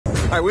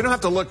All right, we don't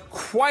have to look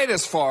quite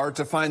as far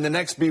to find the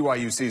next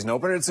BYU season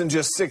opener. It's in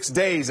just 6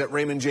 days at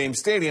Raymond James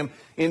Stadium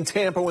in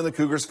Tampa when the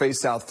Cougars face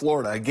South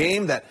Florida, a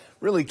game that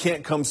really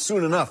can't come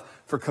soon enough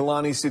for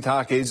Kalani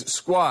Sitake's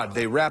squad.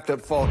 They wrapped up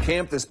fall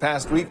camp this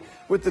past week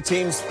with the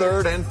team's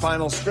third and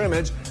final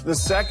scrimmage, the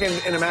second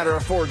in a matter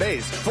of 4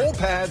 days. Full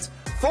pads,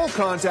 full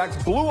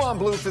contact,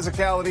 blue-on-blue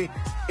physicality.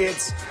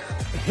 It's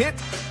hit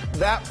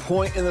that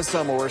point in the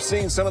summer where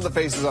seeing some of the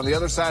faces on the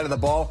other side of the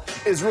ball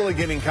is really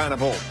getting kind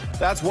of old.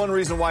 That's one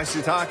reason why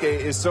Sitake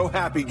is so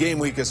happy game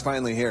week is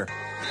finally here.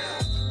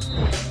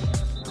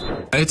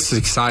 It's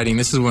exciting.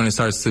 This is when it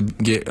starts to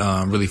get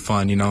really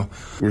fun, you know.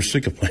 We're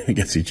sick of playing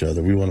against each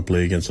other. We want to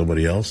play against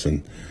somebody else,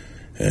 and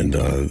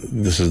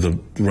this is the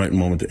right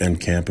moment to end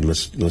camp, and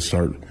let's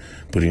start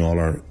putting all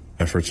our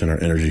efforts and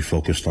our energy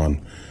focused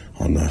on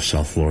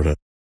South Florida.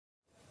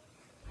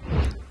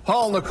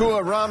 Hall,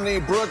 Nakua, Romney,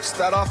 Brooks,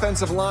 that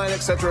offensive line, et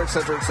cetera,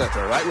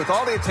 right? With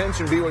all the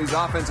attention BYU's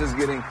offense is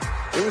getting,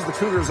 it was the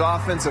Cougars'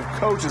 offensive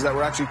coaches that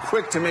were actually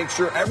quick to make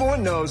sure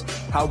everyone knows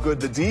how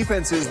good the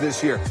defense is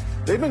this year.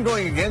 They've been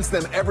going against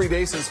them every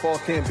day since fall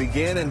camp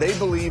began, and they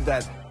believe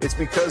that it's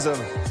because of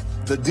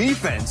the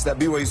defense that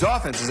BYU's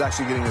offense is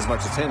actually getting as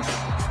much attention.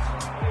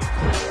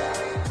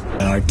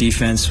 Our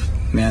defense,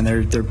 man,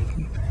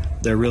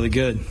 they're really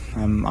good.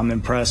 I'm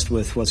impressed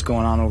with what's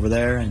going on over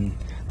there, and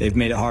they've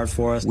made it hard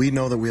for us. We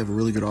know that we have a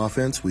really good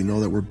offense. We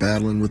know that we're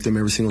battling with them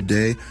every single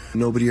day.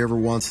 Nobody ever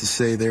wants to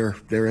say they're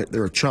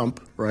a chump,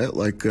 right?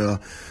 Like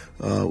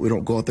we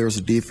don't go out there as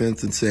a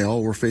defense and say,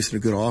 oh, we're facing a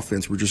good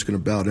offense, we're just going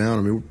to bow down.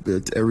 I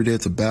mean, every day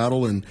it's a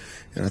battle, and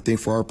I think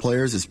for our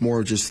players, it's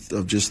more just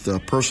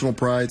personal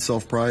pride,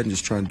 self-pride, and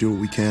just trying to do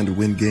what we can to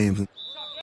win games.